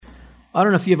I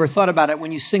don't know if you ever thought about it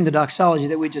when you sing the doxology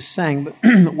that we just sang, but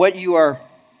what you are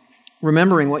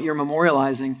remembering, what you're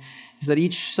memorializing, is that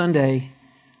each Sunday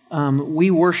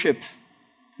we worship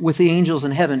with the angels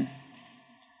in heaven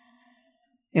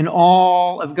and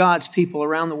all of God's people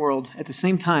around the world at the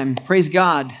same time. Praise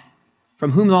God,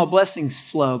 from whom all blessings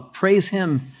flow. Praise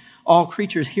Him, all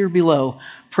creatures here below.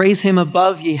 Praise Him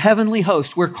above, ye heavenly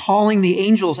host. We're calling the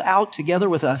angels out together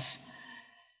with us.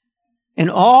 And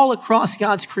all across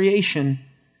God's creation,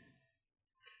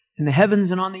 in the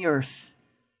heavens and on the earth,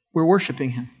 we're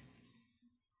worshiping Him.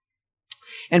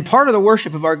 And part of the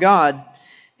worship of our God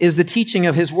is the teaching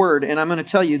of His Word. And I'm going to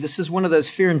tell you, this is one of those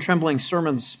fear and trembling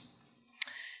sermons.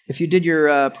 If you did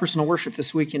your personal worship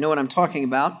this week, you know what I'm talking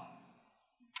about.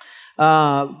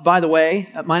 By the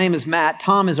way, my name is Matt.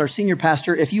 Tom is our senior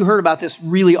pastor. If you heard about this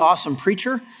really awesome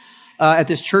preacher at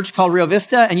this church called Rio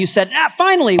Vista, and you said,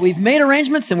 finally, we've made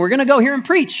arrangements and we're going to go here and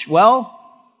preach. Well,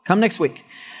 come next week.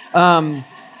 But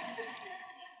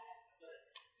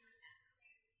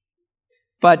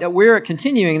we're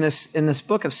continuing in this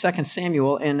book of 2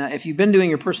 Samuel, and if you've been doing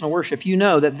your personal worship, you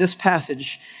know that this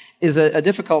passage is a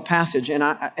difficult passage. And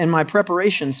in my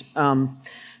preparations,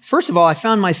 first of all, I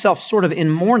found myself sort of in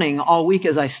mourning all week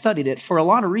as I studied it for a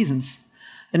lot of reasons.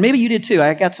 And maybe you did too.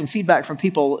 I got some feedback from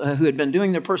people who had been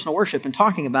doing their personal worship and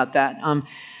talking about that.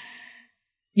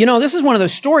 This is one of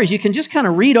those stories you can just kind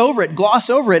of read over it,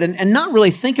 gloss over it, and not really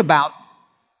think about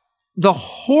the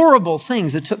horrible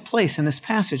things that took place in this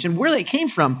passage and where they came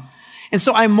from. And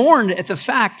so I mourned at the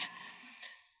fact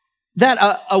that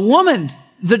a woman,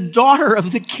 the daughter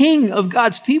of the king of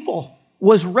God's people,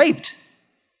 was raped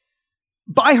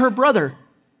by her brother,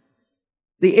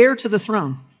 the heir to the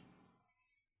throne,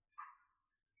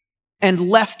 and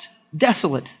left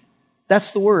desolate.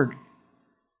 That's the word.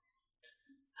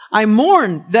 I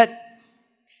mourn that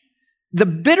the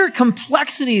bitter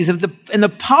complexities and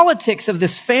the politics of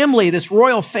this family, this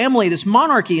royal family, this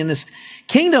monarchy, and this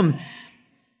kingdom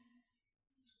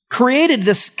created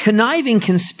this conniving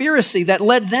conspiracy that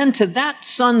led then to that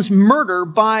son's murder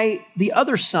by the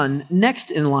other son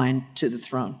next in line to the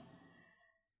throne,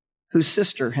 whose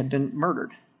sister had been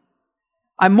murdered.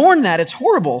 I mourn that. It's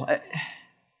horrible.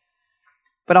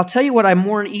 But I'll tell you what I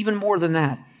mourn even more than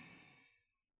that.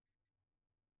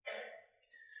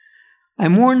 I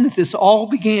mourn that this all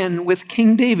began with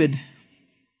King David,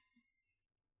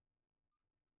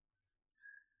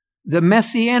 the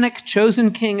messianic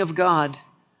chosen king of God,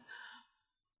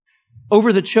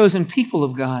 over the chosen people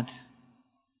of God.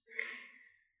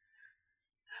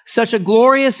 Such a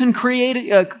glorious and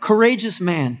courageous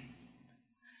man.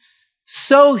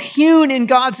 So hewn in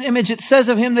God's image, it says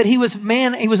of him that he was a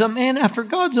man after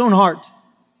God's own heart.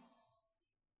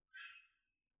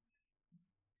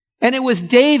 And it was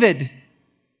David,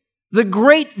 the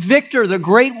great victor, the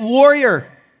great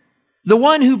warrior, the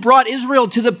one who brought Israel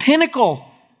to the pinnacle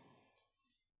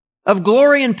of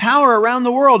glory and power around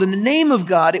the world in the name of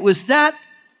God. It was that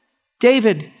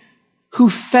David who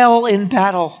fell in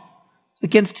battle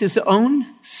against his own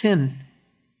sin.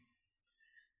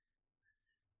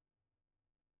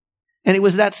 And it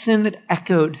was that sin that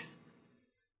echoed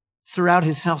throughout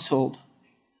his household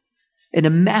and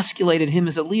emasculated him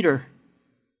as a leader,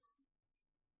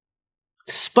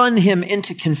 spun him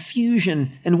into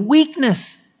confusion and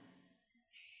weakness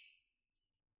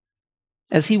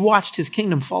as he watched his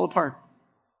kingdom fall apart.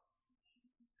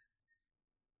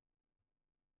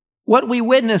 What we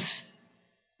witness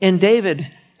in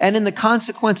David and in the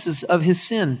consequences of his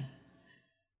sin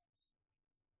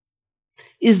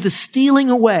is the stealing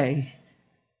away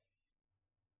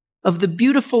of the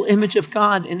beautiful image of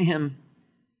God in him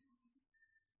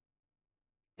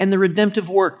and the redemptive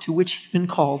work to which he's been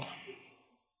called.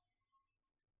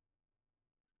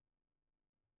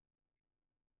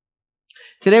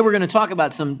 Today we're going to talk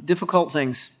about some difficult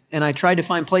things, and I tried to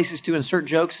find places to insert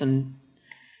jokes and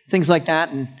things like that,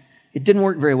 and it didn't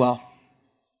work very well.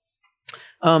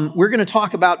 We're going to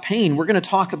talk about pain. We're going to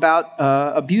talk about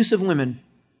abuse of women.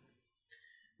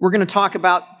 We're going to talk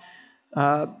about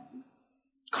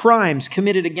crimes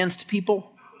committed against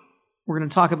people. We're going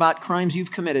to talk about crimes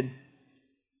you've committed.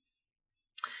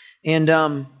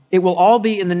 And it will all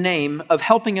be in the name of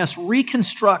helping us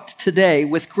reconstruct today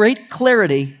with great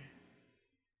clarity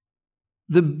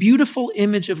the beautiful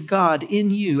image of God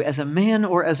in you as a man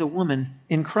or as a woman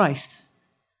in Christ.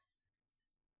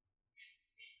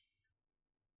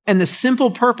 And the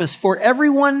simple purpose for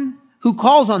everyone who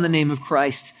calls on the name of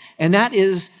Christ, and that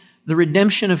is the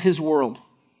redemption of his world.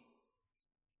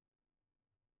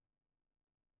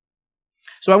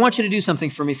 So I want you to do something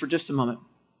for me for just a moment.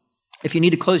 If you need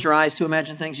to close your eyes to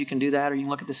imagine things, you can do that, or you can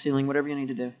look at the ceiling, whatever you need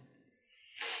to do.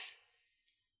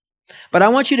 But I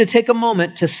want you to take a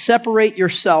moment to separate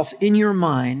yourself in your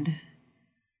mind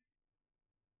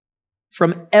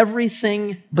from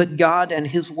everything but God and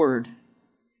His Word.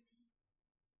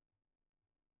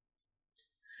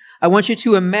 I want you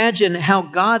to imagine how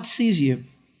God sees you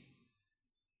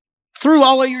through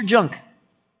all of your junk,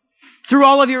 through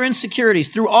all of your insecurities,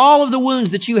 through all of the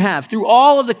wounds that you have, through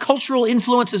all of the cultural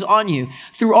influences on you,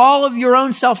 through all of your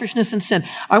own selfishness and sin.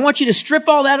 I want you to strip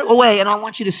all that away, and I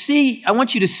want you to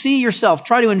see yourself.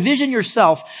 Try to envision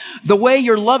yourself the way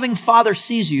your loving Father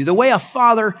sees you, the way a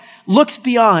father looks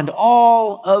beyond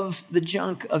all of the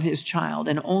junk of his child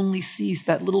and only sees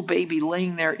that little baby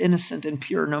laying there innocent and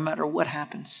pure no matter what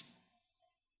happens.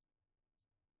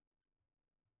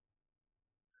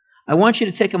 I want you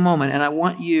to take a moment, and I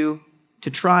want you to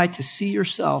try to see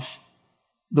yourself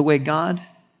the way God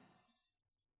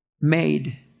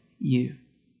made you.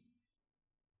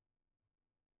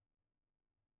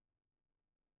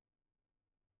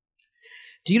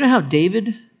 Do you know how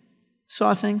David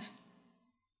saw things?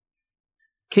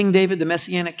 King David, the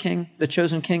Messianic king, the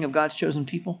chosen king of God's chosen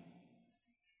people.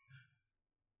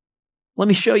 Let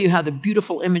me show you how the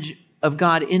beautiful image of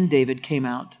God in David came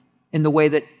out in the way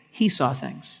that he saw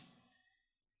things.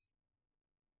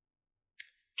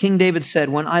 King David said,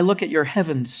 "When I look at your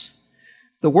heavens,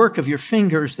 the work of your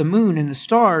fingers, the moon and the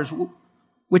stars,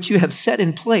 which you have set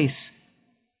in place,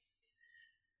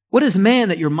 what is man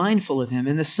that you're mindful of him,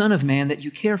 and the Son of Man that you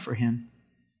care for him?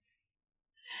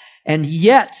 And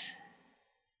yet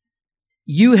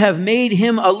you have made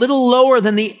him a little lower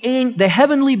than the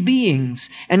heavenly beings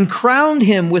and crowned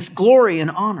him with glory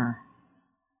and honor.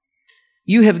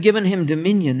 You have given him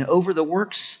dominion over the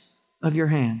works of your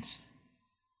hands."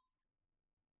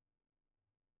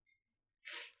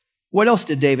 What else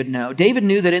did David know? David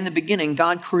knew that in the beginning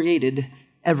God created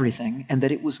everything and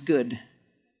that it was good.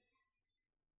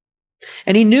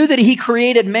 And he knew that he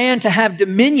created man to have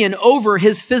dominion over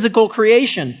his physical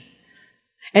creation.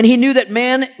 And he knew that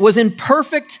man was in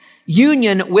perfect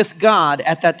union with God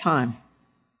at that time.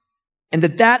 And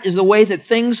that is the way that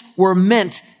things were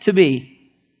meant to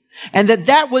be. And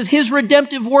that was his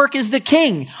redemptive work as the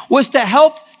king, was to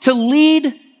help to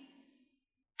lead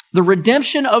the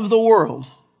redemption of the world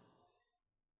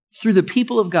through the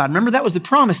people of God. Remember, that was the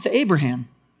promise to Abraham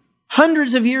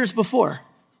hundreds of years before.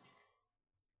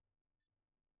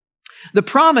 The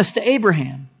promise to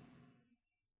Abraham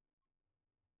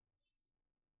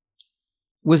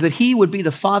was that he would be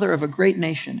the father of a great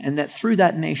nation, and that through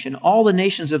that nation, all the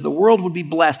nations of the world would be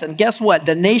blessed. And guess what?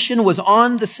 The nation was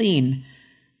on the scene,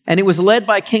 and it was led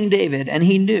by King David, and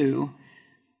he knew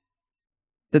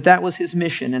that that was his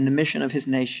mission and the mission of his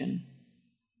nation.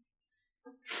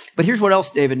 But here's what else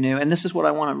David knew, and this is what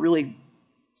I want to really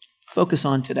focus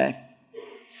on today.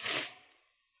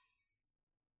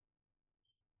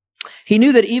 He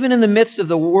knew that even in the midst of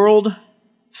the world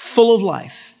full of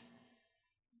life,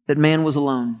 that man was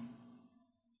alone.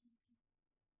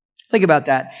 Think about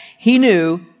that. He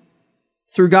knew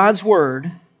through God's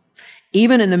word,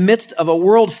 even in the midst of a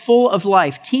world full of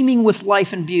life, teeming with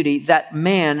life and beauty, that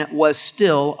man was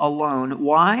still alone.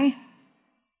 Why?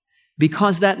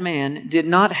 Because that man did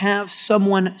not have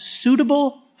someone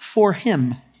suitable for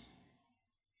him.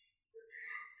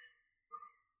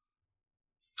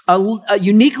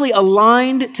 Uniquely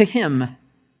aligned to him.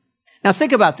 Now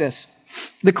think about this.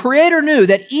 The Creator knew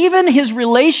that even his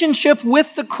relationship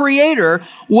with the Creator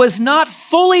was not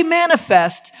fully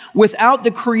manifest without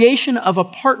the creation of a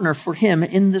partner for him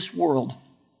in this world.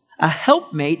 A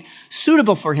helpmate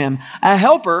suitable for him. A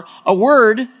helper, a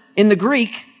word in the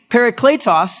Greek,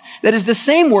 parakletos, that is the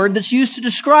same word that's used to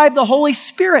describe the Holy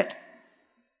Spirit.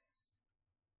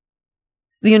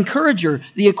 The encourager,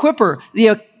 the equipper,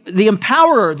 the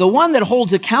empowerer, the one that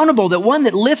holds accountable, the one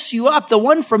that lifts you up, the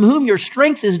one from whom your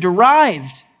strength is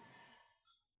derived.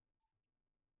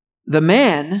 The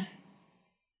man,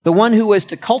 the one who was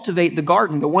to cultivate the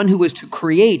garden, the one who was to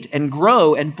create and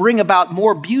grow and bring about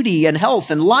more beauty and health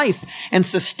and life and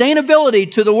sustainability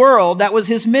to the world, that was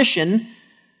his mission.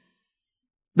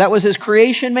 That was his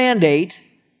creation mandate,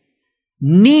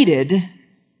 needed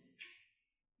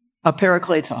a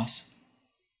parakletos.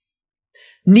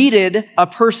 Needed a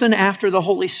person after the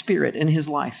Holy Spirit in his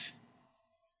life.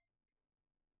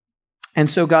 And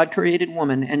so God created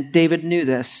woman, and David knew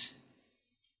this.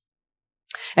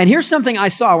 And here's something I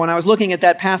saw when I was looking at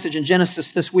that passage in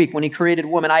Genesis this week when he created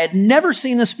woman. I had never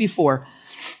seen this before.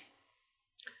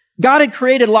 God had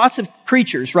created lots of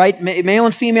creatures, right? Male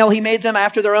and female, he made them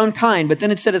after their own kind. But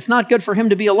then it said it's not good for him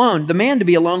to be alone, the man to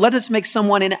be alone. Let us make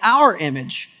someone in our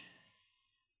image.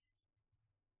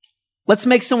 Let's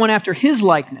make someone after his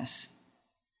likeness,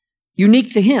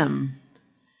 unique to him.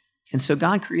 And so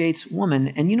God creates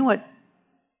woman. And you know what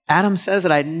Adam says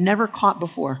that I had never caught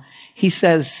before? He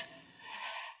says,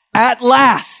 "At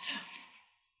last."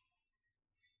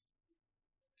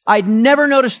 I'd never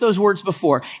noticed those words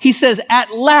before. He says,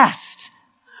 "At last,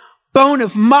 bone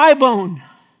of my bone,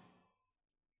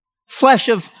 flesh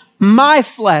of my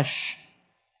flesh."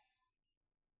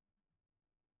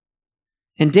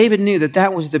 And David knew that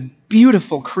that was the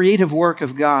beautiful creative work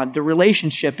of God, the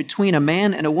relationship between a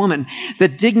man and a woman, the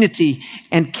dignity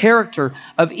and character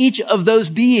of each of those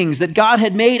beings that God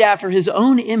had made after his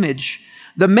own image.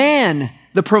 The man,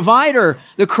 the provider,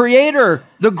 the creator,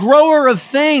 the grower of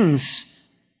things.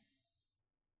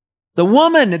 The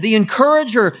woman, the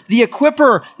encourager, the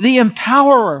equipper, the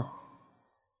empowerer.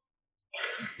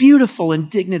 Beautiful in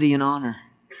dignity and honor.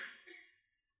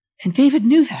 And David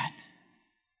knew that.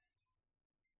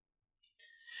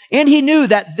 And he knew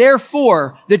that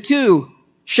therefore the two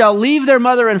shall leave their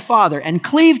mother and father and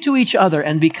cleave to each other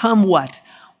and become what?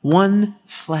 One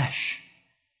flesh.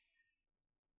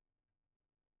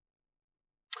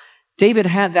 David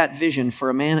had that vision for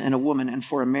a man and a woman and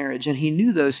for a marriage, and he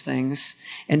knew those things.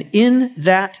 And in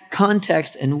that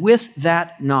context and with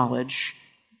that knowledge,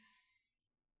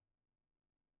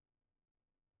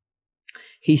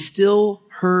 he still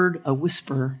heard a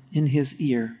whisper in his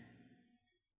ear.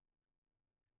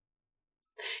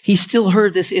 He still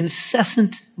heard this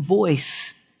incessant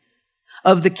voice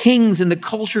of the kings and the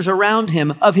cultures around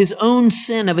him, of his own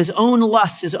sin, of his own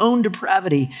lust, his own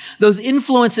depravity, those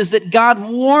influences that God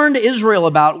warned Israel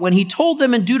about when he told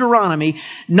them in Deuteronomy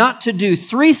not to do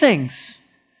three things.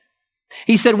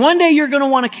 He said, one day you're going to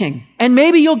want a king, and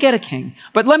maybe you'll get a king.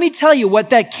 But let me tell you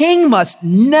what that king must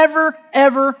never,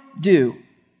 ever do.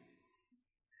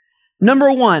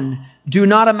 Number one, do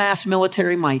not amass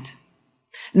military might.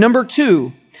 Number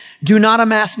two, do not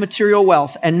amass material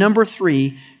wealth. And number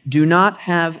three, do not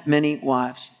have many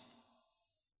wives.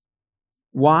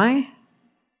 Why?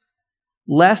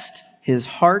 Lest his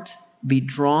heart be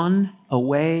drawn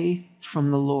away from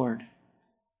the Lord.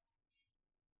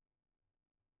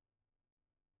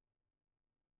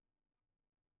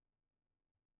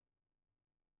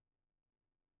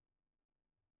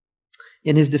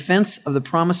 In his defense of the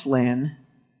promised land,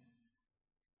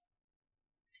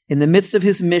 in the midst of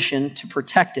his mission to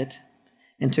protect it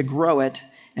and to grow it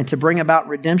and to bring about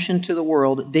redemption to the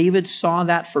world, David saw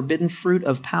that forbidden fruit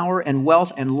of power and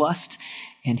wealth and lust,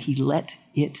 and he let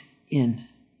it in.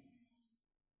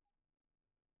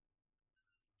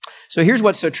 So here's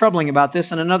what's so troubling about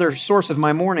this, and another source of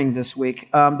my mourning this week.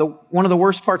 One of the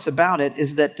worst parts about it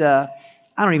is that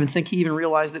I don't even think he even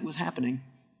realized it was happening.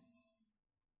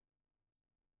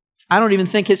 I don't even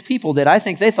think his people did. I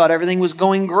think they thought everything was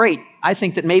going great. I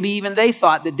think that maybe even they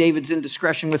thought that David's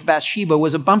indiscretion with Bathsheba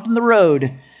was a bump in the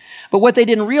road. But what they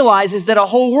didn't realize is that a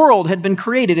whole world had been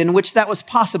created in which that was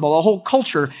possible. A whole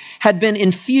culture had been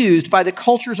infused by the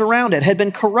cultures around it, had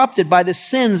been corrupted by the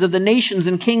sins of the nations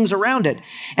and kings around it.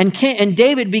 And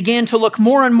David began to look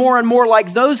more and more and more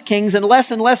like those kings and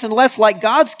less and less and less like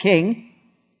God's king,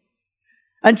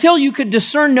 until you could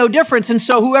discern no difference. And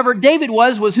so whoever David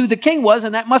was who the king was,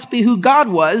 and that must be who God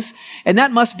was, and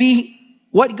that must be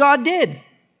what God did.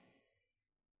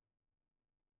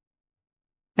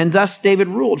 And thus David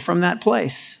ruled from that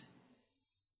place.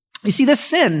 You see, this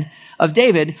sin of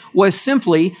David was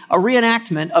simply a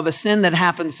reenactment of a sin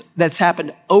that's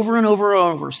happened over and over and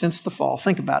over since the fall.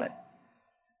 Think about it.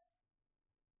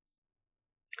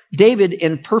 David,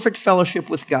 in perfect fellowship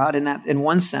with God, in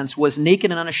one sense, was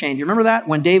naked and unashamed. You remember that?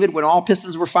 When all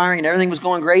pistons were firing and everything was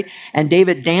going great, and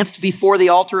David danced before the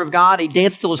altar of God, he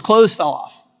danced till his clothes fell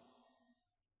off.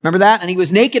 Remember that? And he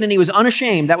was naked and he was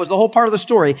unashamed. That was the whole part of the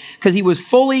story, because he was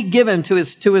fully given to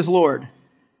his Lord.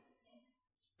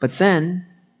 But then,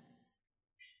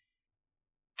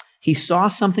 he saw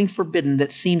something forbidden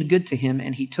that seemed good to him,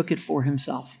 and he took it for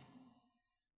himself.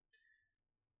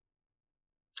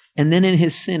 And then in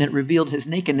his sin, it revealed his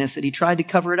nakedness, that he tried to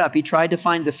cover it up. He tried to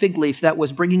find the fig leaf that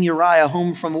was bringing Uriah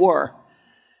home from war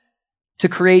to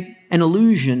create an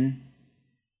illusion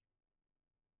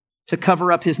to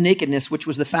cover up his nakedness, which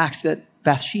was the fact that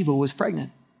Bathsheba was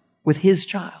pregnant with his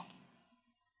child.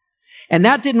 And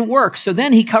that didn't work. So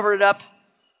then he covered it up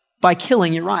by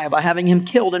killing Uriah, by having him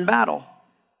killed in battle.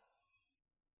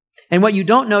 And what you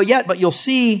don't know yet, but you'll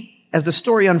see as the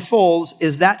story unfolds,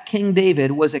 is that King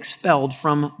David was expelled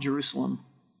from Jerusalem.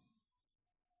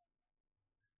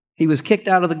 He was kicked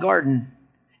out of the garden,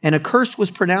 and a curse was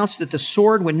pronounced that the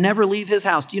sword would never leave his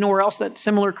house. Do you know where else that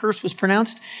similar curse was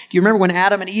pronounced? Do you remember when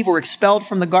Adam and Eve were expelled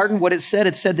from the garden? What it said?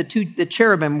 It said the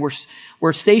cherubim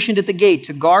were stationed at the gate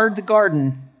to guard the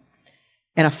garden,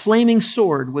 And a flaming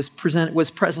sword was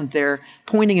present there,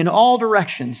 pointing in all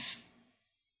directions.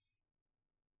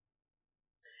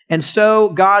 And so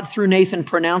God, through Nathan,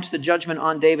 pronounced the judgment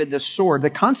on David, the sword, the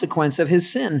consequence of his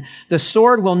sin. The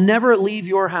sword will never leave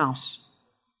your house.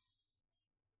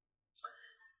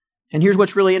 And here's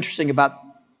what's really interesting about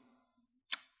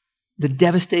the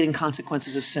devastating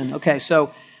consequences of sin. Okay,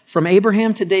 so from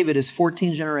Abraham to David is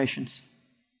 14 generations.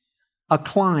 A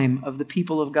climb of the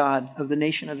people of God, of the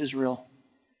nation of Israel.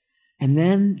 And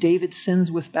then David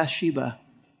sins with Bathsheba.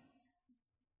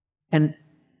 And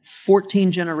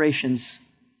 14 generations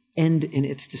end in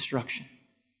its destruction.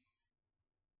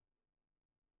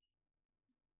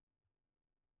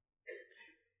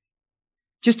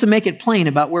 Just to make it plain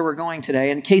about where we're going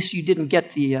today, in case you didn't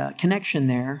get the connection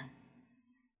there,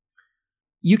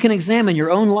 you can examine your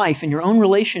own life and your own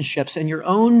relationships and your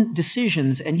own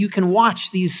decisions, and you can watch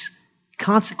these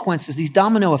consequences, these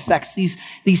domino effects, these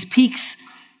peaks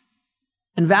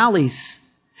and valleys.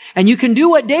 And you can do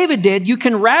what David did. You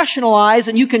can rationalize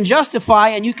and you can justify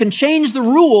and you can change the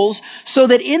rules so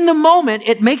that in the moment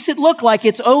it makes it look like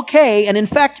it's okay and in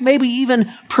fact maybe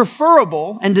even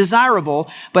preferable and desirable.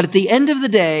 But at the end of the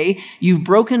day, you've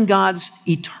broken God's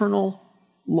eternal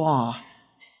law.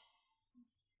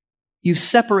 You've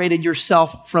separated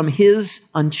yourself from His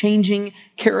unchanging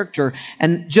character.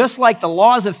 And just like the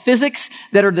laws of physics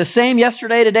that are the same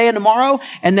yesterday, today, and tomorrow,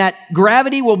 and that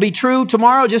gravity will be true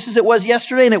tomorrow just as it was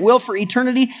yesterday and it will for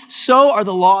eternity, so are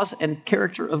the laws and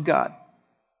character of God.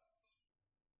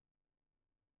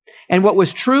 And what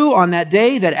was true on that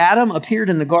day that Adam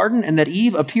appeared in the garden and that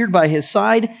Eve appeared by his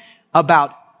side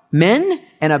about men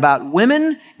and about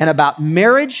women and about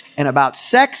marriage and about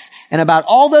sex and about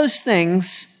all those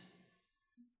things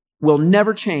will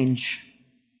never change.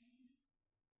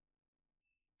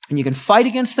 And you can fight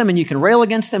against them and you can rail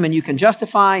against them and you can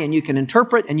justify and you can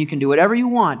interpret and you can do whatever you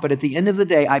want. But at the end of the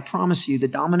day, I promise you, the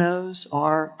dominoes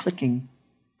are clicking.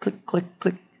 Click, click,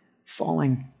 click,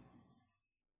 falling.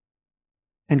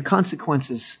 And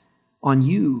consequences on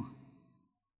you,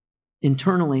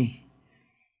 internally,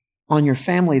 on your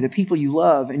family, the people you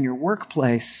love, in your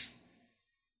workplace,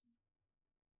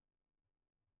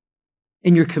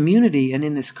 in your community and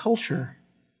in this culture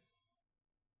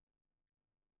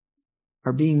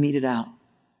are being meted out.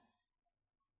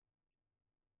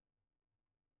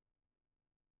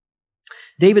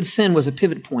 David's sin was a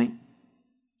pivot point.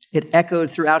 It echoed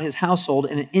throughout his household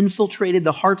and it infiltrated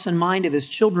the hearts and mind of his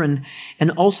children,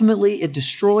 and ultimately it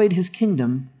destroyed his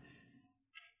kingdom.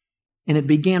 And it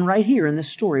began right here in this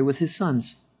story with his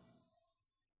sons.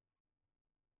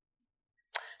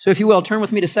 So if you will, turn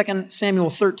with me to 2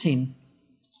 Samuel 13.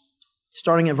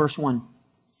 Starting at verse 1.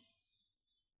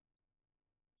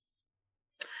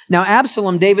 Now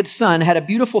Absalom, David's son, had a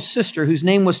beautiful sister whose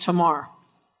name was Tamar.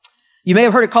 You may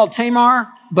have heard it called Tamar,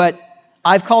 but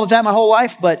I've called it that my whole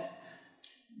life. But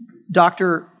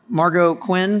Dr. Margot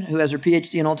Quinn, who has her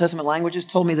PhD in Old Testament languages,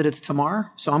 told me that it's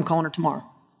Tamar, so I'm calling her Tamar.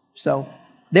 So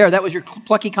there, that was your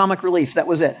plucky comic relief. That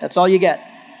was it. That's all you get.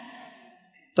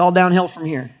 It's all downhill from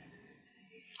here.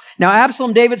 Now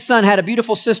Absalom, David's son, had a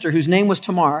beautiful sister whose name was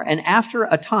Tamar, and after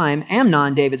a time,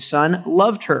 Amnon, David's son,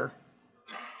 loved her.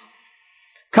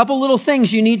 Couple little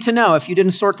things you need to know if you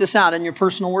didn't sort this out in your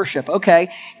personal worship.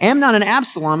 Okay, Amnon and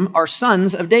Absalom are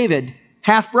sons of David,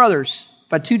 half-brothers,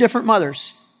 by two different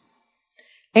mothers.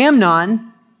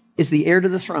 Amnon is the heir to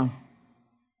the throne.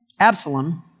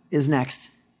 Absalom is next.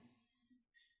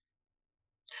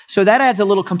 So that adds a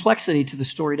little complexity to the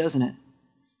story, doesn't it?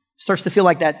 Starts to feel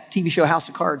like that TV show House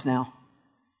of Cards now.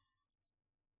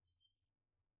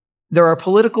 There's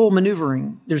political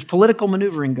maneuvering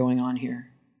going on here.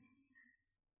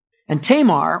 And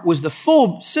Tamar was the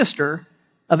full sister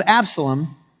of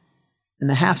Absalom and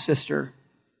the half-sister.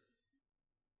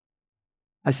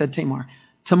 I said Tamar.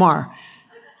 Tamar.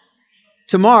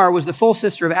 Tamar was the full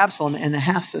sister of Absalom and the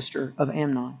half-sister of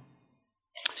Amnon.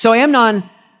 So Amnon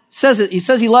says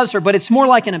he loves her, but it's more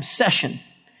like an obsession.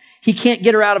 He can't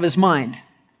get her out of his mind.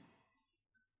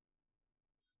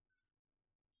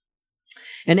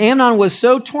 And Amnon was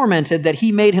so tormented that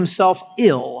he made himself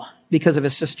ill because of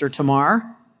his sister Tamar,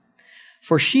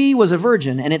 for she was a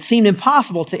virgin, and it seemed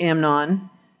impossible to Amnon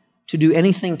to do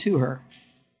anything to her.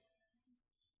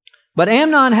 But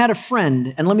Amnon had a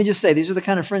friend, and let me just say, these are the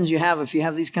kind of friends you have. If you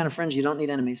have these kind of friends, you don't need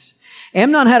enemies.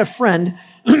 Amnon had a friend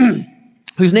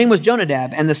whose name was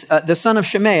Jonadab, and the son of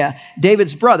Shemaiah,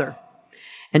 David's brother.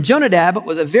 And Jonadab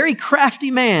was a very crafty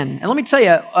man. And let me tell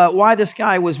you why this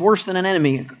guy was worse than an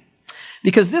enemy.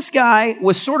 Because this guy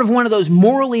was sort of one of those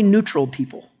morally neutral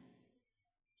people.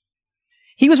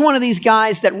 He was one of these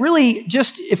guys that really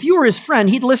just, if you were his friend,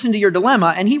 he'd listen to your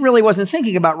dilemma, and he really wasn't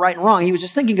thinking about right and wrong. He was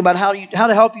just thinking about how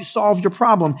to help you solve your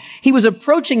problem. He was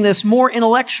approaching this more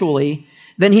intellectually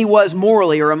than he was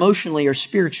morally or emotionally or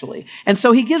spiritually. And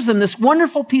so he gives them this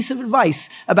wonderful piece of advice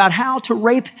about how to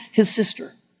rape his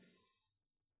sister.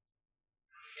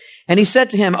 And he said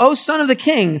to him, "O son of the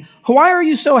king, why are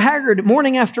you so haggard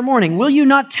morning after morning? Will you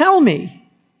not tell me?"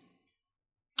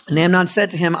 And Amnon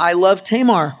said to him, I love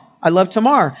Tamar,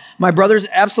 my brother's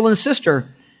Absalom's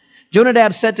sister.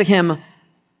 Jonadab said to him,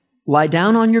 "Lie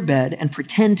down on your bed and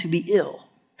pretend to be ill.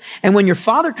 And when your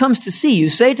father comes to see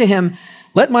you, say to him,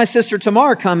 'Let my sister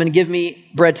Tamar come and give me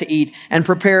bread to eat and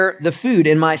prepare the food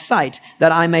in my sight,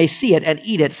 that I may see it and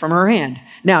eat it from her hand.'"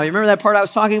 Now, you remember that part I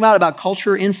was talking about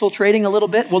culture infiltrating a little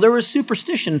bit? Well, there was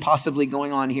superstition possibly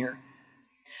going on here.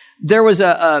 There was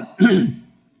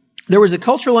there was a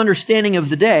cultural understanding of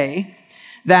the day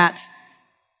that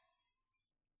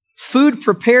food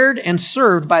prepared and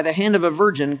served by the hand of a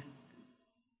virgin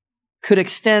could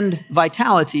extend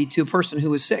vitality to a person who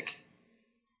was sick.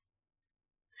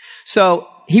 So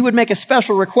he would make a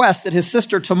special request that his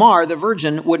sister Tamar, the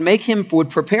virgin, would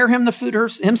prepare him the food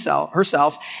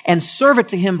herself and serve it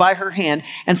to him by her hand.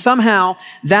 And somehow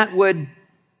that would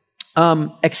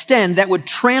that would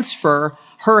transfer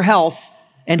her health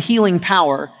and healing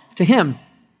power to him.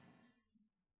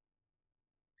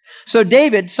 So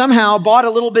David somehow bought a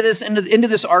little bit into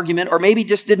this argument, or maybe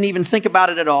just didn't even think about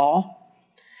it at all.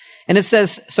 And it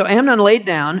says, so Amnon laid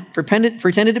down, pretended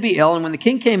to be ill, and when the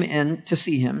king came in to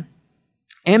see him,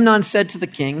 Amnon said to the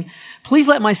king, "Please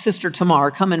let my sister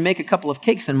Tamar come and make a couple of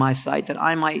cakes in my sight, that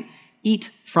I might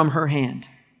eat from her hand."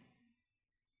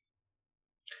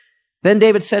 Then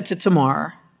David sent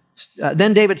home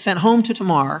to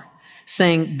Tamar,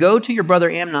 saying, "Go to your brother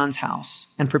Amnon's house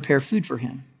and prepare food for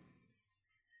him."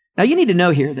 Now you need to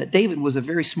know here that David was a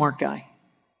very smart guy.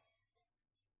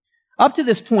 Up to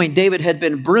this point, David had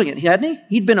been brilliant, hadn't he?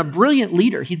 He'd been a brilliant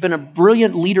leader. He'd been a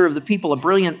brilliant leader of the people, a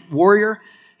brilliant warrior.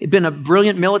 He'd been a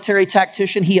brilliant military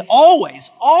tactician. He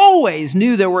always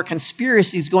knew there were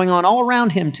conspiracies going on all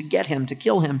around him to get him, to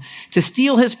kill him, to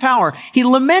steal his power. He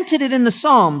lamented it in the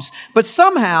Psalms, but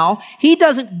somehow he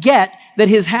doesn't get that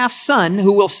his half-son,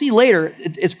 who we'll see later,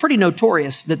 it's pretty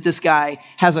notorious that this guy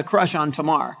has a crush on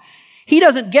Tamar. He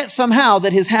doesn't get somehow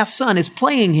that his half-son is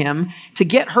playing him to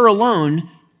get her alone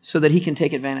so that he can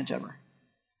take advantage of her.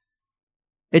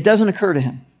 It doesn't occur to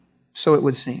him, so it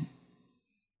would seem.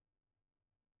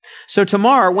 So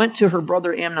Tamar went to her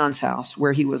brother Amnon's house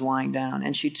where he was lying down,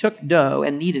 and she took dough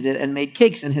and kneaded it and made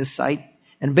cakes in his sight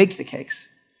and baked the cakes.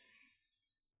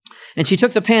 And she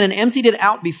took the pan and emptied it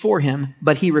out before him,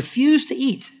 but he refused to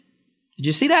eat. Did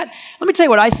you see that? Let me tell you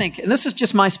what I think, and this is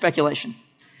just my speculation.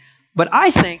 But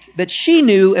I think that she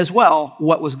knew as well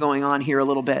what was going on here a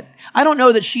little bit. I don't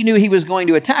know that she knew he was going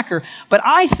to attack her, but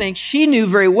I think she knew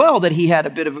very well that he had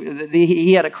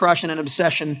a crush and an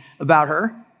obsession about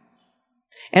her.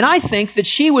 And I think that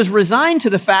she was resigned to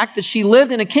the fact that she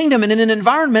lived in a kingdom and in an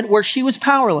environment where she was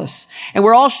powerless, and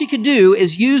where all she could do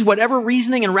is use whatever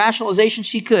reasoning and rationalization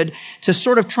she could to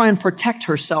sort of try and protect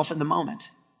herself in the moment.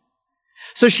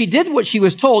 So she did what she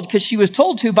was told, because she was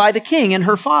told to by the king and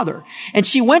her father. And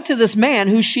she went to this man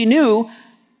who she knew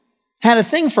had a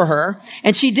thing for her,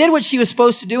 and she did what she was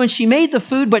supposed to do, and she made the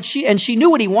food, and she knew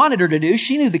what he wanted her to do.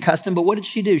 She knew the custom, but what did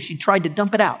she do? She tried to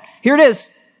dump it out. Here it is.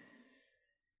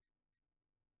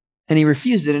 And he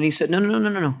refused it, and he said,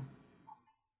 No.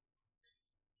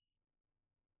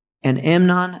 And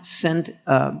Amnon said,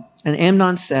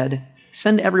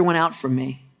 "Send everyone out from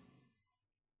me."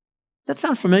 That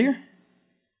sound familiar?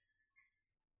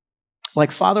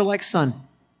 Like father, like son.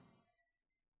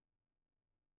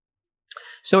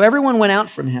 So everyone went out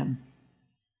from him.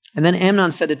 And then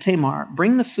Amnon said to Tamar,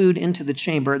 "Bring the food into the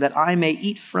chamber, that I may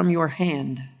eat from your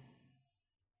hand."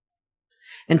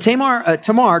 And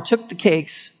Tamar took the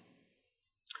cakes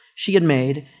she had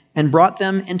made and brought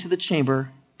them into the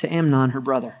chamber to Amnon, her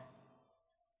brother.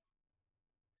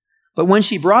 But when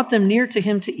she brought them near to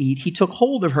him to eat, he took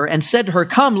hold of her and said to her,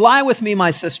 "Come, lie with me,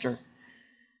 my sister."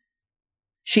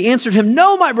 She answered him,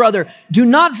 "No, my brother, do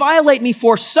not violate me,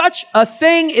 for such a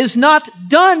thing is not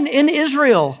done in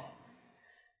Israel."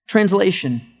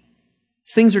 Translation: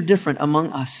 things are different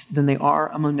among us than they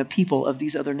are among the people of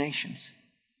these other nations.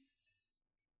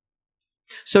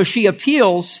 So she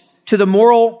appeals to the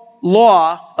moral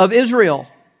law of Israel.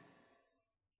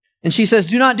 And she says,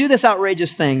 "Do not do this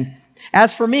outrageous thing.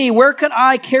 As for me, where could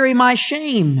I carry my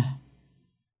shame?"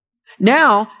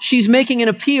 Now she's making an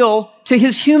appeal to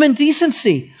his human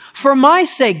decency. For my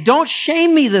sake, don't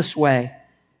shame me this way.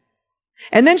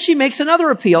 And then she makes another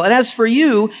appeal. And as for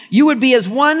you, you would be as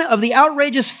one of the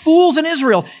outrageous fools in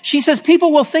Israel. She says,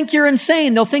 people will think you're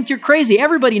insane. They'll think you're crazy.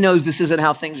 Everybody knows this isn't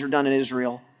how things are done in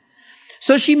Israel.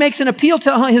 So she makes an appeal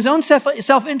to his own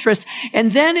self-interest.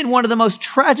 And then in one of the most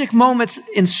tragic moments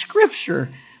in Scripture,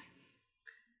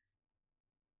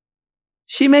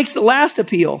 she makes the last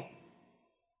appeal.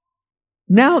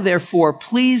 Now, therefore,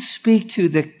 please speak to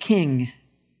the king,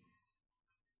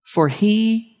 for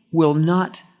he will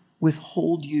not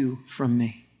withhold you from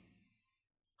me.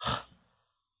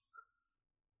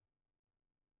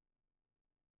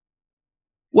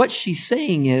 What she's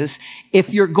saying is,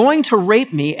 if you're going to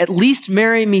rape me, at least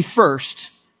marry me first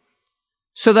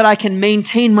so that I can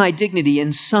maintain my dignity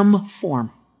in some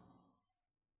form.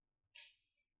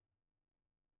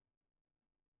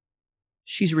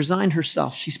 She's resigned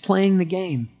herself. She's playing the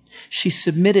game. She's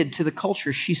submitted to the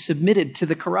culture. She's submitted to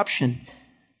the corruption.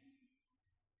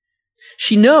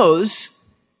 She knows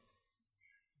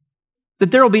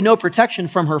that there will be no protection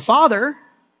from her father.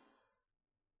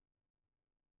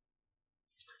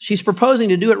 She's proposing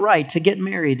to do it right, to get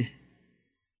married.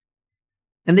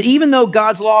 And that even though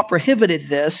God's law prohibited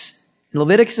this, in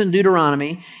Leviticus and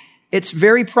Deuteronomy, it's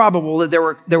very probable that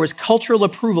there was cultural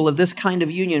approval of this kind of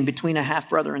union between a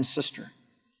half-brother and sister.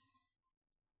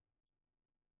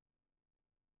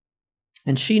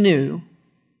 And she knew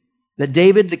that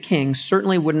David the king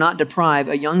certainly would not deprive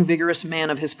a young, vigorous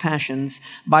man of his passions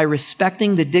by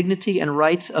respecting the dignity and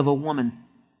rights of a woman,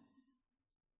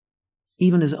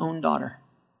 even his own daughter.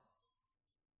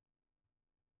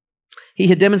 He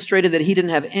had demonstrated that he didn't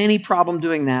have any problem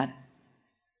doing that,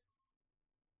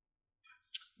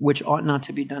 which ought not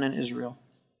to be done in Israel.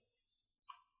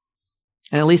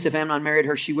 And at least if Amnon married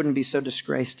her, she wouldn't be so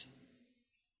disgraced.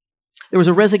 There was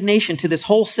a resignation to this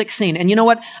whole sick scene. And you know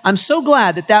what? I'm so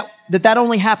glad that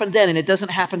only happened then and it doesn't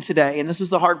happen today. And this is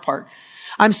the hard part.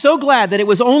 I'm so glad that it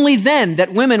was only then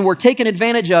that women were taken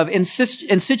advantage of in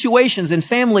situations, in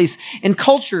families, in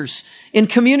cultures, in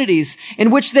communities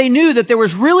in which they knew that there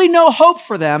was really no hope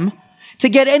for them to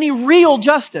get any real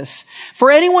justice, for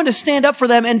anyone to stand up for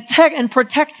them and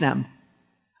protect them.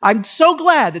 I'm so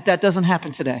glad that doesn't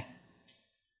happen today.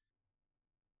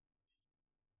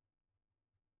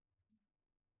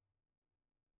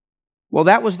 Well,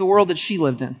 that was the world that she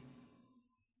lived in.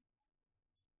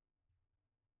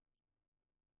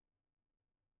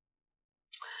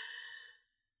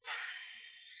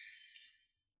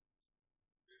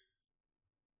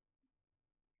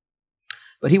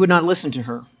 But he would not listen to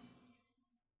her.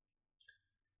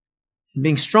 And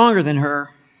being stronger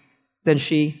than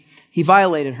she, he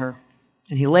violated her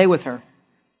and he lay with her.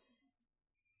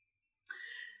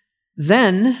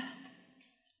 Then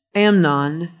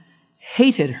Amnon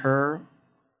hated her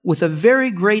with a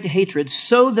very great hatred,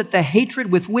 so that the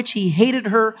hatred with which he hated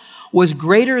her was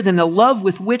greater than the love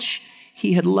with which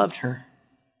he had loved her.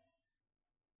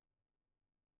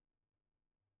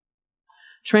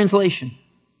 Translation: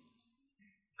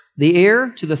 the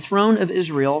heir to the throne of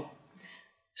Israel,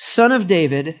 son of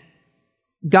David,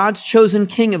 God's chosen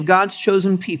king of God's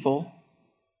chosen people,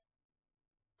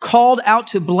 called out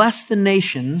to bless the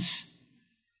nations,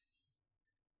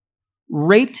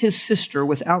 raped his sister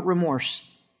without remorse.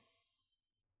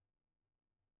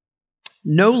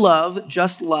 No love,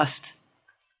 just lust.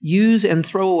 Use and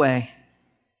throw away.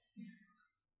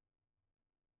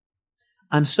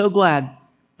 I'm so glad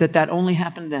that only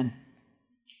happened then.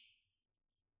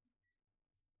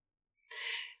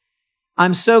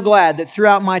 I'm so glad that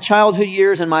throughout my childhood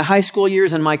years and my high school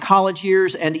years and my college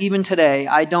years and even today,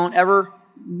 I don't ever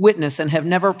witness and have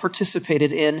never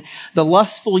participated in the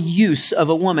lustful use of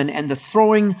a woman and the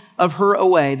throwing of her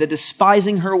away, the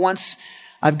despising her once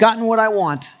I've gotten what I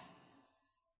want.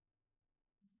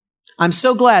 I'm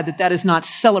so glad that is not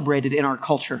celebrated in our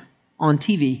culture on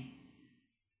TV,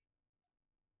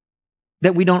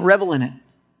 that we don't revel in it.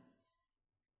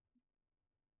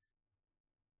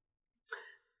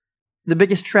 The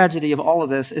biggest tragedy of all of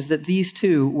this is that these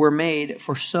two were made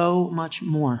for so much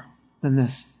more than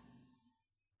this.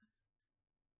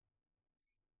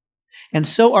 And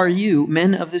so are you,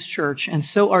 men of this church, and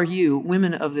so are you,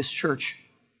 women of this church.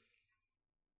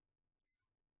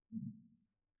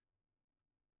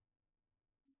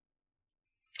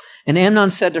 And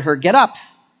Amnon said to her, "Get up,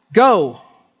 go."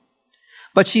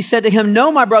 But she said to him,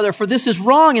 "No, my brother, for this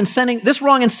wrong in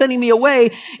sending me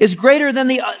away is greater than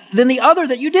the other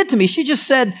that you did to me." She just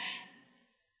said,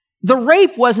 the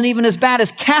rape wasn't even as bad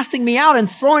as casting me out and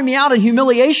throwing me out in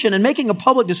humiliation and making a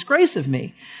public disgrace of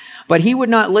me. But he would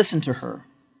not listen to her.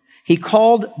 He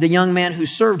called the young man who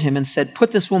served him and said,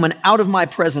 "Put this woman out of my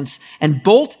presence and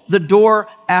bolt the door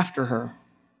after her."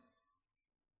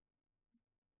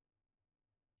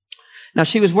 Now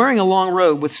she was wearing a long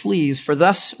robe with sleeves, for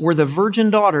thus were the virgin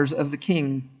daughters of the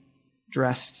king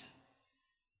dressed.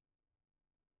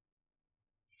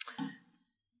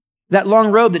 That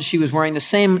long robe that she was wearing, the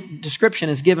same description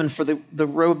is given for the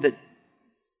robe that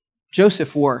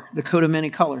Joseph wore, the coat of many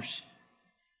colors.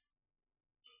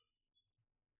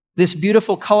 This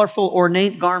beautiful, colorful,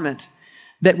 ornate garment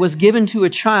that was given to a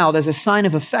child as a sign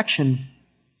of affection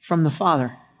from the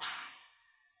father.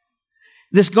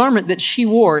 This garment that she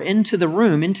wore into the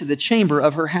room, into the chamber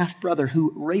of her half-brother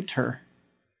who raped her.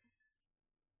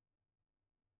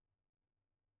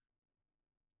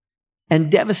 And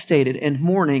devastated and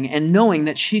mourning and knowing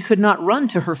that she could not run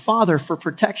to her father for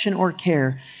protection or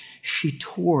care, she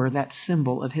tore that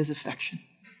symbol of his affection.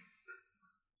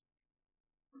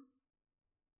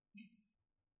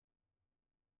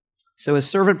 So his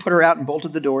servant put her out and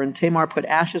bolted the door, and Tamar put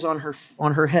ashes on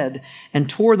her head and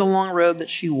tore the long robe that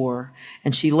she wore,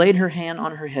 and she laid her hand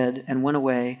on her head and went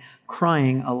away,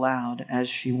 crying aloud as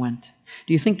she went.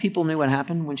 Do you think people knew what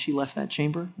happened when she left that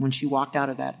chamber, when she walked out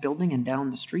of that building and down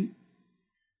the street?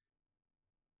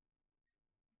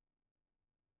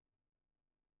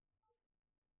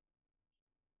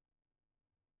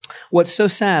 What's so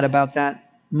sad about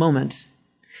that moment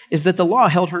is that the law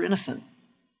held her innocent.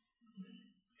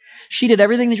 She did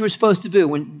everything that you were supposed to do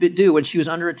when she was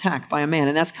under attack by a man,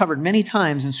 and that's covered many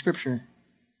times in Scripture.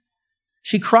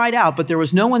 She cried out, but there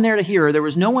was no one there to hear her. There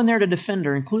was no one there to defend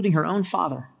her, including her own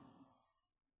father.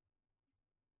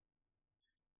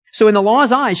 So in the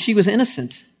law's eyes, she was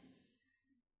innocent.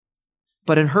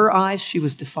 But in her eyes, she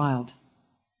was defiled.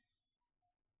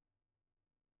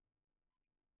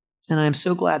 And I am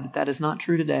so glad that that is not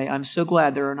true today. I'm so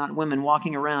glad there are not women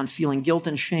walking around feeling guilt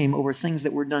and shame over things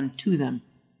that were done to them.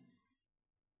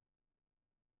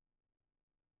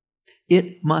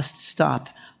 It must stop.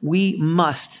 We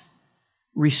must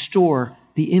restore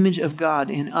the image of God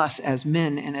in us as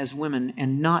men and as women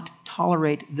and not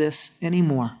tolerate this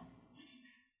anymore.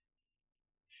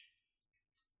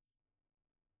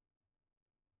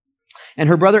 And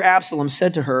her brother Absalom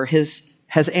said to her, Has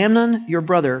Amnon, your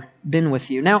brother, been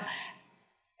with you? Now,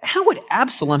 how would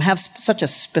Absalom have such a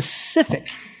specific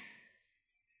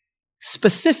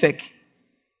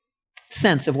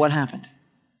sense of what happened?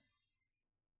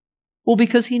 Well,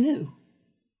 because he knew.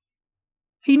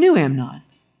 He knew Amnon.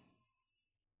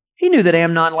 He knew that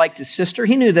Amnon liked his sister.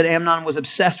 He knew that Amnon was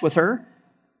obsessed with her.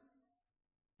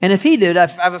 And if he did, I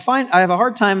have a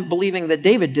hard time believing that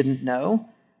David didn't know.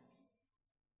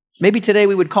 Maybe today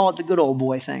we would call it the good old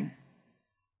boy thing.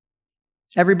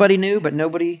 Everybody knew, but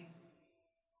nobody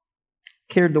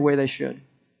cared the way they should.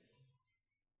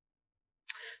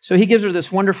 So he gives her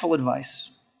this wonderful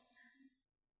advice.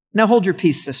 Now hold your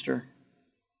peace, sister.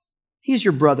 He's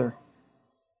your brother.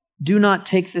 Do not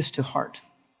take this to heart.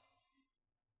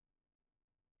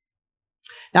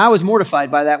 Now, I was mortified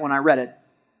by that when I read it.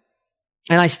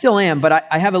 And I still am, but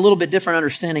I have a little bit different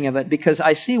understanding of it because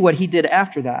I see what he did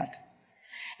after that.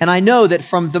 And I know that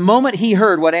from the moment he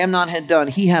heard what Amnon had done,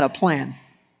 he had a plan.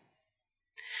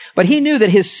 But he knew that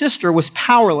his sister was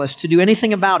powerless to do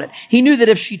anything about it. He knew that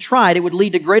if she tried, it would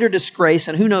lead to greater disgrace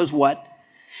and who knows what.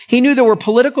 He knew there were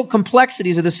political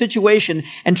complexities of the situation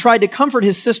and tried to comfort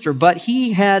his sister, but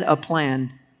he had a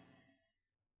plan.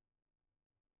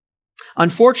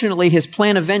 Unfortunately, his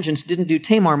plan of vengeance didn't do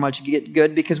Tamar much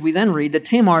good because we then read that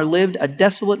Tamar lived a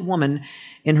desolate woman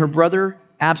in her brother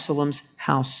Absalom's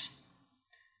house.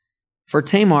 For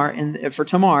Tamar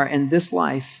in this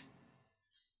life,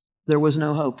 there was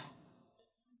no hope.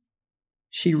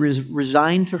 She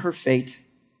resigned to her fate.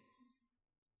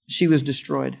 She was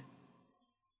destroyed.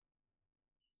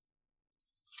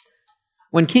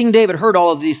 When King David heard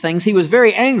all of these things, he was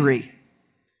very angry,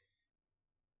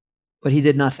 but he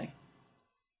did nothing.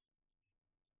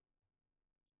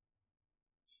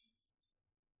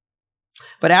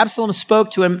 But Absalom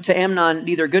spoke to Amnon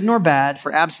neither good nor bad,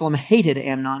 for Absalom hated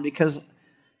Amnon because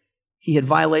he had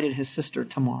violated his sister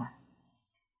Tamar.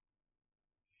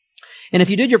 And if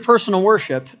you did your personal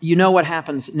worship, you know what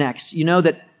happens next. You know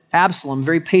that Absalom,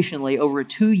 very patiently, over a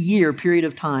 2-year period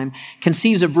of time,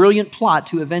 conceives a brilliant plot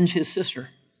to avenge his sister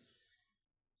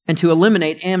and to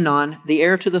eliminate Amnon, the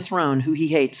heir to the throne, who he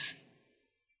hates.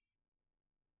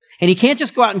 And he can't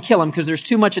just go out and kill him because there's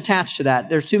too much attached to that.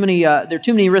 There are too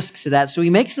many risks to that. So he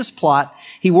makes this plot,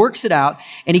 he works it out,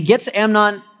 and he gets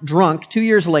Amnon drunk 2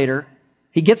 years later.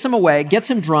 He gets him away, gets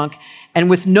him drunk, and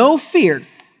with no fear,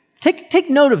 take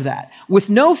note of that, with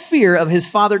no fear of his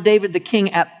father David the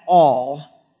king at all,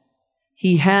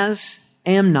 he has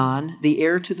Amnon, the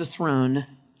heir to the throne,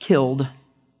 killed. And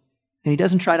he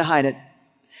doesn't try to hide it.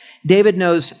 David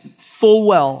knows full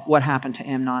well what happened to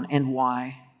Amnon and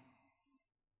why.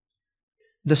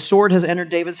 The sword has entered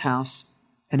David's house,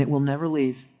 and it will never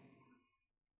leave.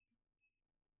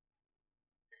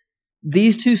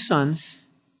 These two sons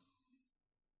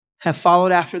have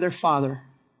followed after their father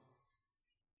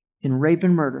in rape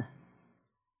and murder.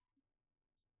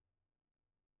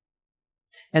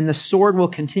 And the sword will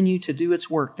continue to do its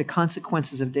work, the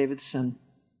consequences of David's sin.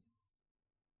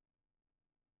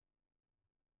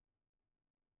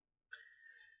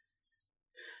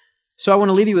 So I want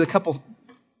to leave you with a couple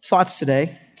thoughts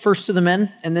today. First to the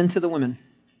men and then to the women.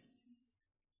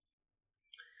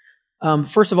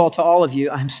 First of all, to all of you,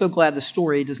 I'm so glad the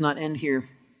story does not end here.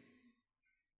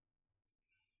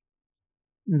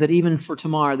 That even for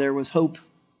tomorrow there was hope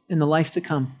in the life to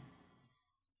come.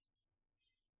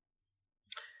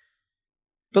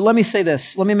 But let me say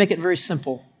this. Let me make it very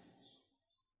simple.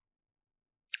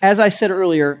 As I said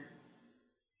earlier,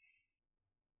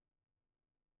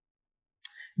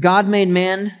 God made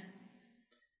man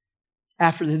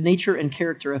after the nature and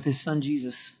character of His Son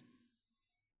Jesus.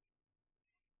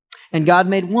 And God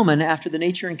made woman after the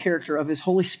nature and character of His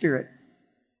Holy Spirit.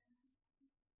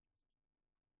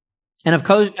 And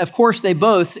of course, they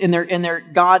both, in their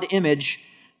God image,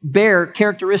 bear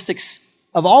characteristics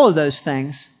of all of those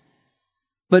things.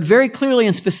 But very clearly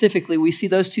and specifically, we see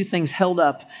those two things held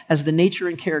up as the nature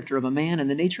and character of a man and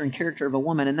the nature and character of a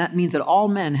woman. And that means that all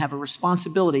men have a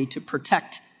responsibility to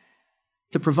protect,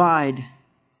 to provide,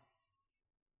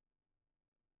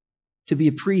 to be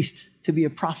a priest, to be a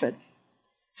prophet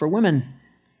for women.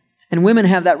 And women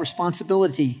have that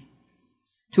responsibility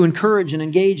to encourage and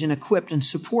engage and equip and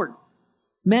support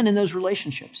men in those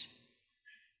relationships.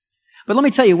 But let me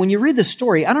tell you, when you read this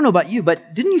story, I don't know about you,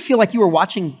 but didn't you feel like you were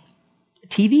watching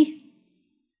TV?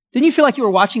 Didn't you feel like you were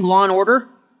watching Law and Order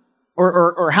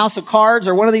or House of Cards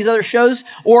or one of these other shows?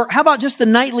 Or how about just the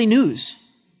nightly news?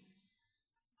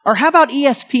 Or how about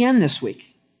ESPN this week?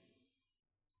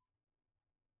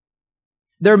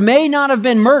 There may not have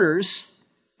been murders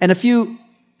and a few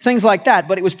things like that,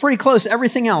 but it was pretty close to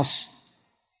everything else.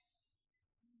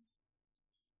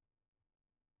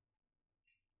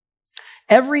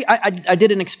 I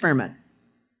did an experiment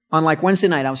on like Wednesday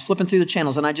night. I was flipping through the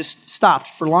channels and I just stopped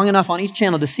for long enough on each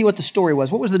channel to see what the story was.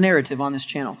 What was the narrative on this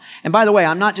channel? And by the way,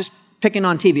 I'm not just picking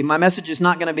on TV. My message is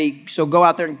not going to be, so go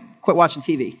out there and quit watching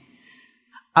TV.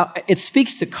 It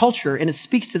speaks to culture and it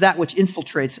speaks to that which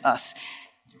infiltrates us.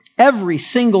 Every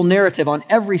single narrative on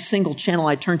every single channel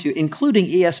I turned to, including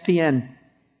ESPN,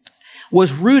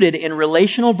 was rooted in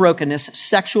relational brokenness,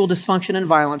 sexual dysfunction, and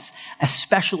violence,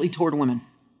 especially toward women.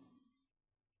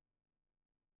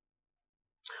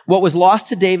 What was lost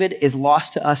to David is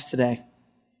lost to us today.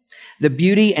 The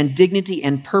beauty and dignity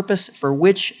and purpose for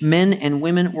which men and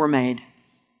women were made.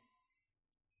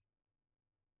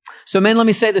 So men, let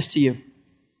me say this to you.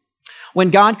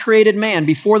 When God created man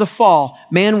before the fall,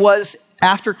 man was,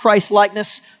 after Christ's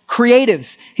likeness,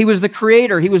 creative. He was the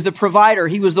creator. He was the provider.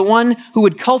 He was the one who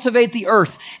would cultivate the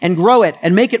earth and grow it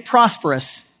and make it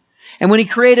prosperous. And when He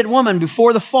created woman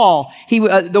before the fall,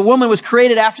 the woman was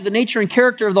created after the nature and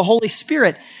character of the Holy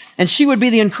Spirit. And she would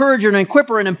be the encourager and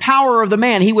equipper and empowerer of the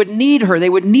man. He would need her. They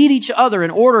would need each other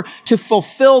in order to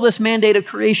fulfill this mandate of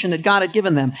creation that God had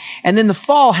given them. And then the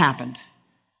fall happened.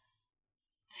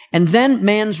 And then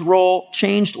man's role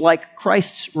changed like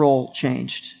Christ's role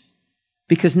changed.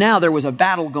 Because now there was a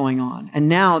battle going on. And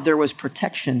now there was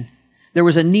protection. There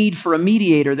was a need for a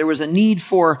mediator. There was a need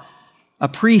for a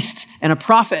priest and a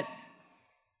prophet.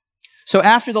 So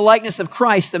after the likeness of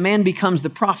Christ, the man becomes the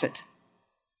prophet.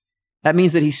 That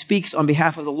means that he speaks on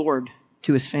behalf of the Lord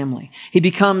to his family. He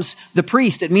becomes the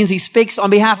priest. It means he speaks on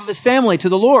behalf of his family to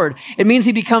the Lord. It means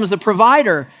he becomes the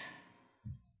provider.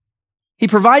 He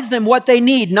provides them what they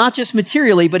need, not just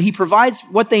materially, but he provides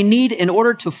what they need in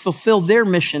order to fulfill their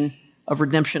mission of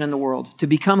redemption in the world, to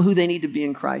become who they need to be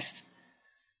in Christ.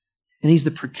 And he's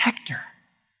the protector.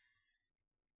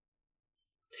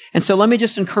 And so let me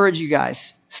just encourage you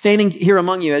guys, standing here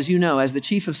among you, as you know, as the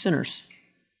chief of sinners,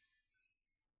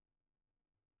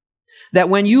 that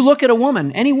when you look at a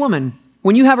woman, any woman,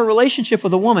 when you have a relationship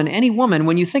with a woman, any woman,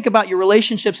 when you think about your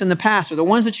relationships in the past or the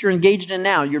ones that you're engaged in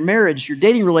now, your marriage, your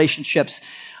dating relationships,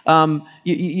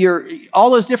 your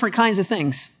all those different kinds of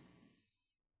things.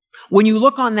 When you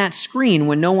look on that screen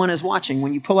when no one is watching,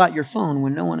 when you pull out your phone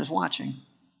when no one is watching,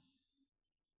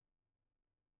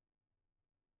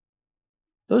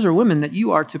 those are women that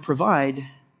you are to provide,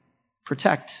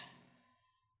 protect,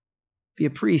 be a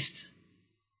priest,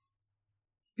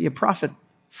 be a prophet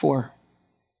for.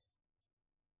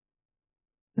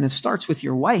 And it starts with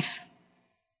your wife.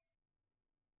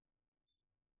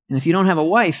 And if you don't have a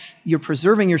wife, you're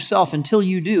preserving yourself until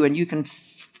you do, and you can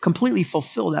completely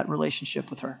fulfill that relationship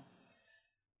with her.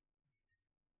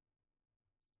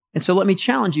 And so let me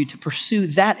challenge you to pursue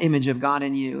that image of God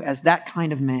in you as that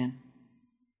kind of man.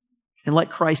 And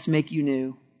let Christ make you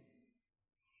new.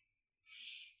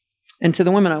 And to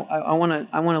the women, I want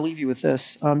to leave you with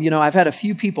this. I've had a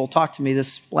few people talk to me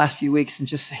this last few weeks and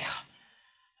just say,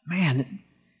 man,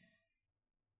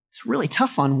 it's really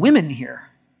tough on women here.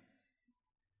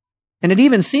 And it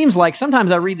even seems like sometimes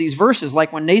I read these verses,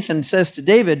 like when Nathan says to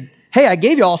David, hey, I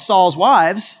gave you all Saul's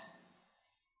wives.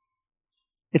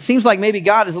 It seems like maybe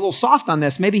God is a little soft on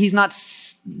this. Maybe he's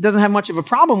doesn't have much of a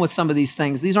problem with some of these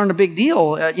things. These aren't a big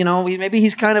deal. Maybe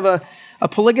he's kind of a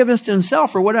polygamist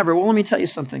himself or whatever. Well, let me tell you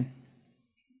something.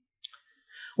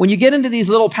 When you get into these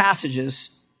little passages,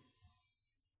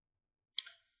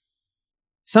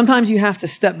 sometimes you have to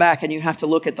step back and you have to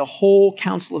look at the whole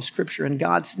counsel of Scripture and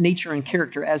God's nature and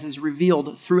character as is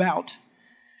revealed throughout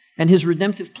and his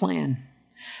redemptive plan.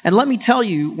 And let me tell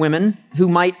you, women who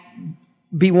might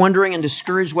be wondering and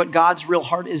discouraged what God's real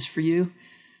heart is for you,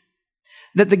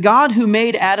 that the God who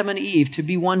made Adam and Eve to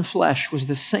be one flesh was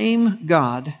the same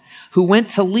God who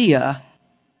went to Leah,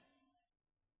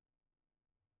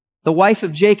 the wife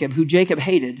of Jacob, who Jacob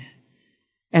hated,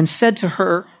 and said to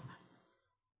her,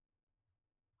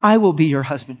 I will be your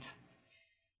husband.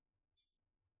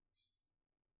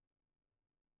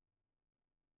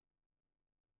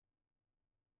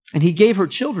 And he gave her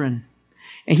children,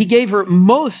 and he gave her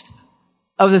most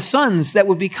of the sons that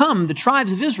would become the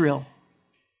tribes of Israel.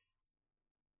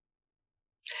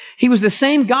 He was the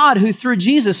same God who through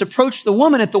Jesus approached the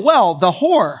woman at the well, the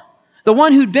whore, the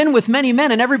one who'd been with many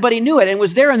men and everybody knew it and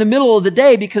was there in the middle of the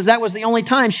day because that was the only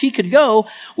time she could go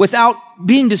without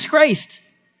being disgraced.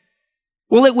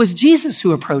 Well, it was Jesus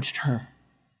who approached her.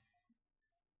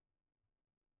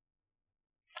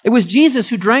 It was Jesus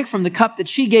who drank from the cup that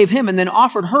she gave him and then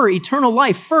offered her eternal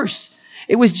life first.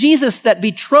 It was Jesus that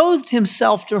betrothed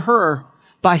himself to her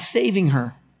by saving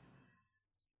her.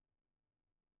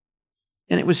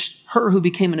 And it was her who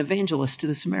became an evangelist to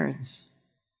the Samaritans.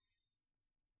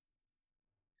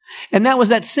 And that was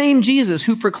that same Jesus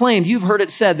who proclaimed, you've heard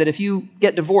it said that if you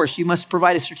get divorced, you must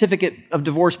provide a certificate of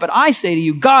divorce. But I say to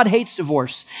you, God hates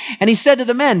divorce. And he said to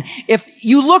the men, if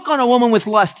you look on a woman with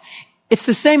lust, it's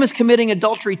the same as committing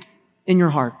adultery in your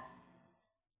heart.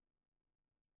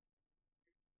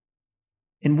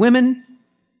 And women,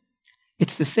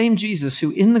 it's the same Jesus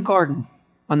who in the garden,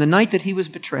 on the night that he was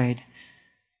betrayed,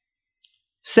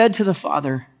 said to the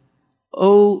Father,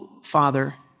 "Oh,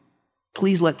 Father,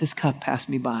 please let this cup pass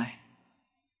me by.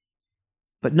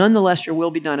 But nonetheless, your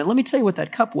will be done." And let me tell you what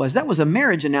that cup was. That was a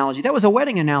marriage analogy. That was a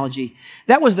wedding analogy.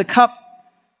 That was the cup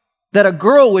that a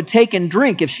girl would take and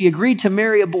drink if she agreed to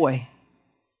marry a boy.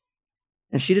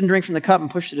 If she didn't drink from the cup and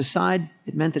pushed it aside,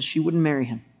 it meant that she wouldn't marry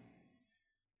him.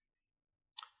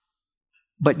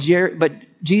 But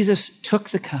Jesus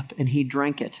took the cup and he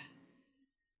drank it.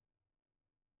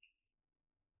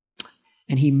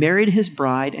 And he married his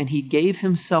bride and he gave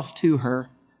himself to her.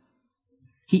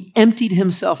 He emptied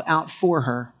himself out for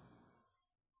her.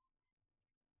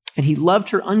 And he loved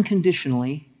her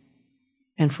unconditionally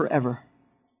and forever.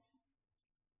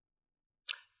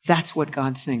 That's what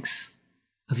God thinks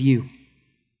of you.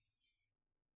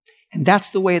 And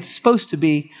that's the way it's supposed to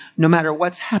be, no matter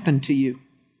what's happened to you.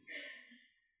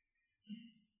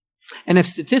 And if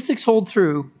statistics hold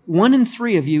true, 1 in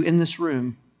 3 of you in this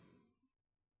room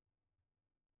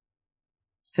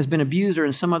has been abused or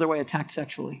in some other way attacked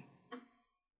sexually.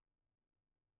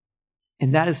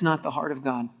 And that is not the heart of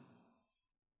God.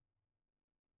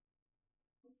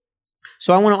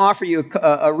 So I want to offer you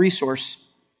a resource,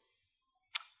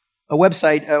 a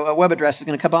website, a web address is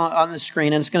going to come on the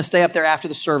screen, and it's going to stay up there after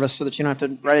the service so that you don't have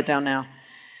to write it down now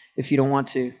if you don't want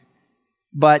to.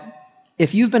 But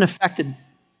if you've been affected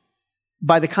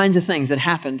by the kinds of things that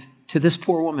happened to this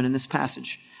poor woman in this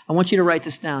passage, I want you to write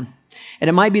this down. And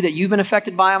it might be that you've been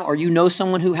affected by them, or you know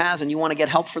someone who has and you want to get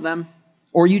help for them,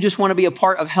 or you just want to be a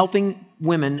part of helping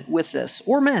women with this,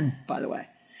 or men, by the way.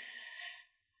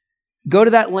 Go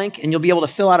to that link and you'll be able to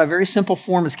fill out a very simple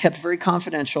form that's kept very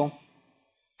confidential,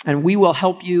 and we will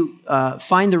help you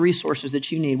find the resources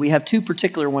that you need. We have 2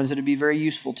 particular ones that would be very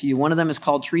useful to you. One of them is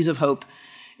called Trees of Hope.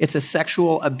 It's a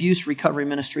sexual abuse recovery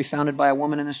ministry founded by a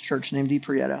woman in this church named Dee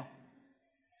Prieto.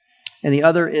 And the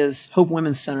other is Hope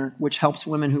Women's Center, which helps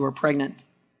women who are pregnant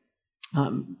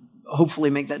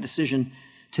hopefully make that decision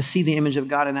to see the image of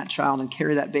God in that child and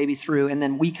carry that baby through. And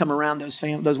then we come around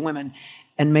those women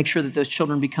and make sure that those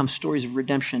children become stories of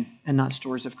redemption and not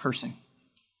stories of cursing.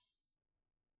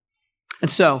 And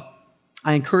so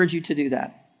I encourage you to do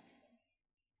that.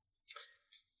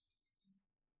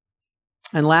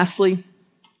 And lastly,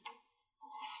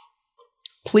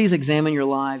 Please examine your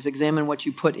lives. Examine what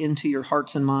you put into your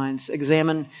hearts and minds.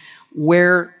 Examine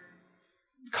where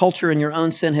culture and your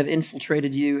own sin have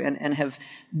infiltrated you and have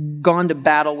gone to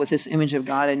battle with this image of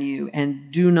God in you.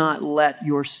 And do not let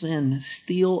your sin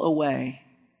steal away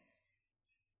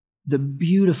the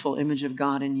beautiful image of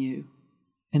God in you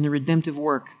and the redemptive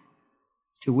work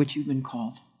to which you've been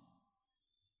called.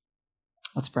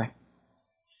 Let's pray.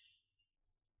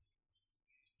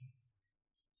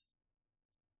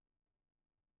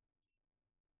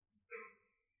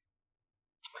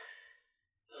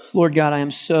 Lord God, I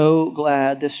am so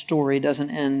glad this story doesn't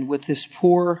end with this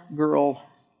poor girl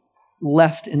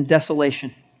left in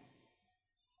desolation.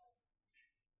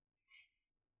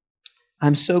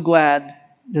 I'm so glad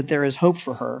that there is hope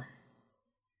for her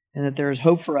and that there is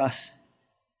hope for us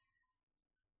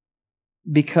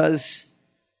because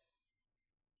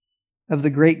of the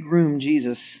great groom,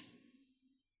 Jesus,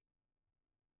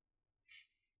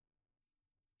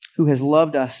 who has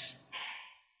loved us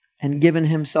and given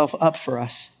himself up for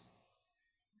us,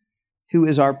 who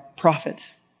is our prophet,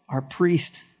 our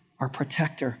priest, our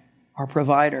protector, our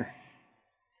provider,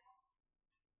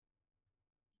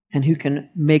 and who can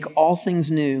make all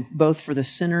things new, both for the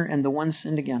sinner and the one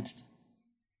sinned against.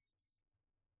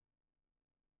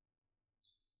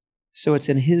 So it's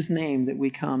in His name that we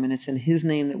come, and it's in His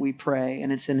name that we pray,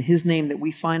 and it's in His name that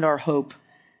we find our hope.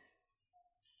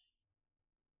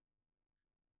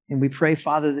 And we pray,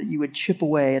 Father, that you would chip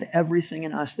away at everything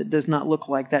in us that does not look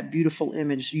like that beautiful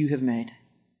image you have made,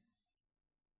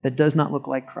 that does not look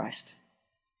like Christ.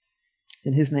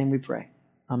 In His name we pray.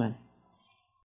 Amen.